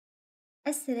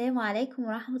السلام عليكم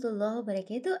ورحمة الله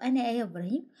وبركاته. أنا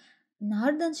إبراهيم.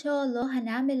 النهاردة إن شاء الله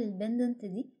هنعمل البندنت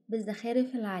دي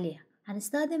بالزخارف اللي عليها.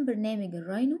 هنستخدم برنامج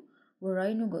الراينو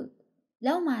والراينو جولد.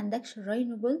 لو ما عندكش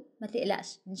الراينو جولد ما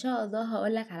تقلقش، إن شاء الله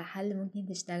هقولك على حل ممكن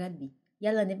تشتغل بيه.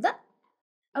 يلا نبدأ.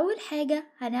 أول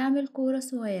حاجة هنعمل كورة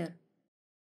صغيرة،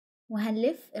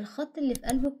 وهنلف الخط اللي في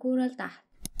قلب الكورة لتحت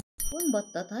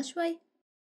ونبططها شوية،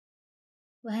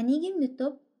 وهنيجي من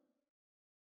التوب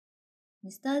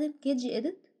نستخدم كيدج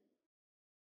إيديت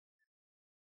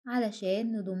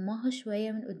علشان نضمها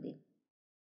شوية من قدام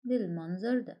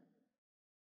بالمنظر ده،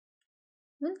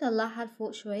 ونطلعها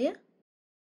لفوق شوية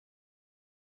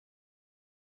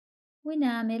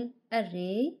ونعمل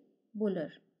array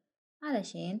بولر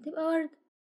علشان تبقى وردة.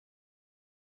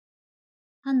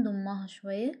 هنضمها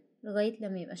شوية لغاية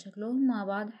لما يبقى شكلهم مع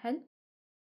بعض حلو.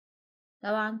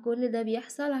 طبعا كل ده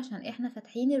بيحصل عشان احنا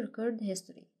فاتحين الريكورد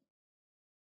هيستوري.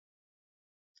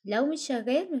 لو مش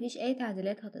شغال مفيش اي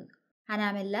تعديلات هتظهر.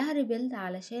 هنعمل لها ريبيلد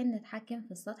علشان نتحكم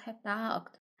في السطح بتاعها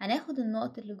اكتر. هناخد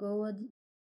النقط اللي جوه دي،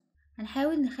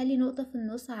 هنحاول نخلي نقطة في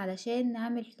النص علشان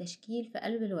نعمل تشكيل في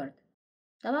قلب الوردة.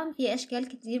 طبعا في اشكال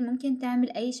كتير ممكن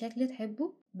تعمل اي شكل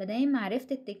تحبه، بداية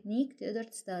معرفة التكنيك تقدر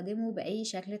تستخدمه باي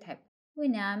شكل تحبه.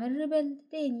 ونعمل ريبيلد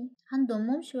تاني،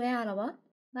 هنضمهم شوية على بعض،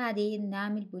 بعدين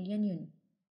نعمل بوليان يوني.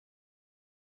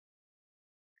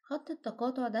 خط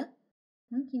التقاطع ده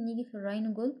ممكن نيجي في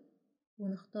الراينو جولد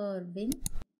ونختار بين،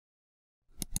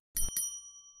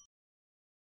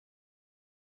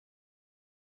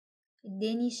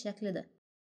 اداني الشكل ده.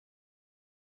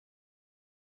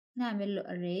 نعمل له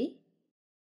array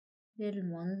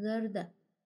بالمنظر ده.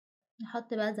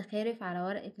 نحط بقى زخارف على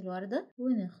ورقة الوردة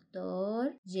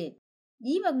ونختار جيل.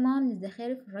 دي مجموعة من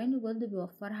الزخارف الراينو جولد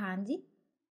بيوفرها عندي.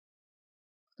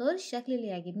 اختار الشكل اللي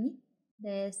يعجبني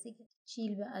بس كده.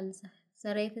 نشيل بقى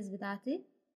السرافس بتاعتي.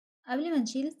 قبل ما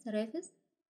نشيل السرافس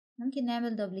ممكن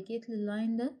نعمل دوبليكيت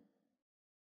لللاين ده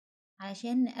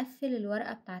علشان نقفل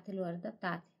الورقة بتاعت الوردة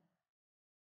بتاعتي.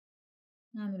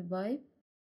 نعمل بايب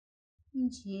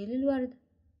ونشيل الوردة،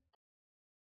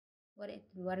 ورقة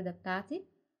الوردة بتاعتي،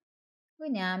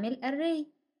 ونعمل array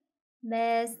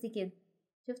بس كده.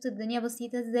 شفتوا الدنيا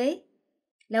بسيطة ازاي؟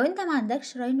 لو انت ما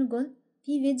عندكش راينو جولد،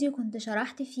 في فيديو كنت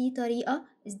شرحت فيه طريقة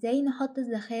ازاي نحط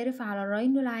الزخارف على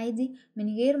الراينو العادي من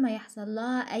غير ما يحصل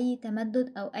لها اي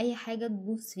تمدد او اي حاجة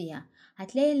تبوظ فيها.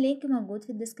 هتلاقي اللينك موجود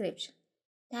في الديسكريبشن.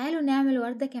 تعالوا نعمل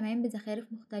وردة كمان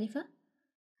بزخارف مختلفة.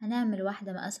 هنعمل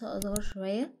واحدة مقاسها اصغر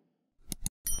شوية،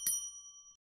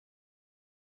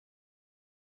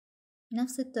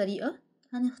 نفس الطريقة.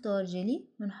 هنختار جيلي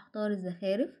ونختار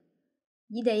الزخارف.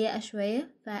 دي ضيقة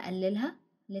شوية فهقللها،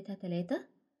 خليتها 3.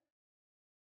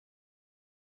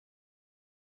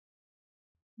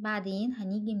 بعدين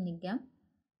هنيجي من الجنب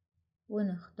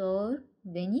ونختار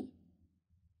فيني،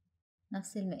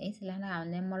 نفس المقاس اللي احنا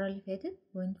عملناه المرة اللي فاتت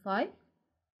 0.5،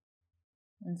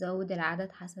 ونزود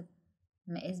العدد حسب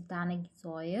المقاس بتاعنا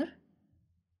الصغير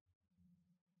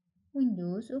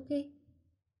وندوس اوكي.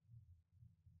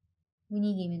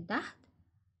 ونيجي من تحت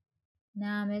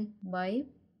نعمل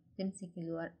بايب تمسك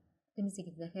الورق، تمسك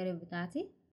الزخارف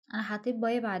بتاعتي. انا حطيت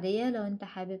بايب عادية، لو انت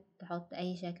حابب تحط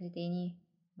اي شكل تاني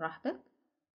براحتك.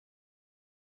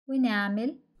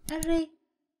 ونعمل array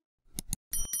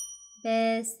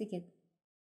بس كده.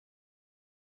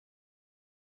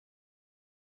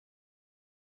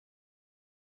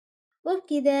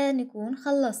 وبكده نكون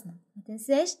خلصنا. ما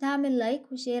تنساش تعمل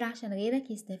لايك وشير عشان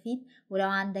غيرك يستفيد، ولو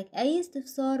عندك اي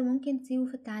استفسار ممكن تسيبه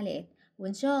في التعليقات،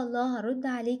 وان شاء الله هرد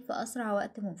عليك في اسرع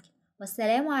وقت ممكن.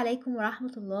 والسلام عليكم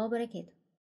ورحمة الله وبركاته.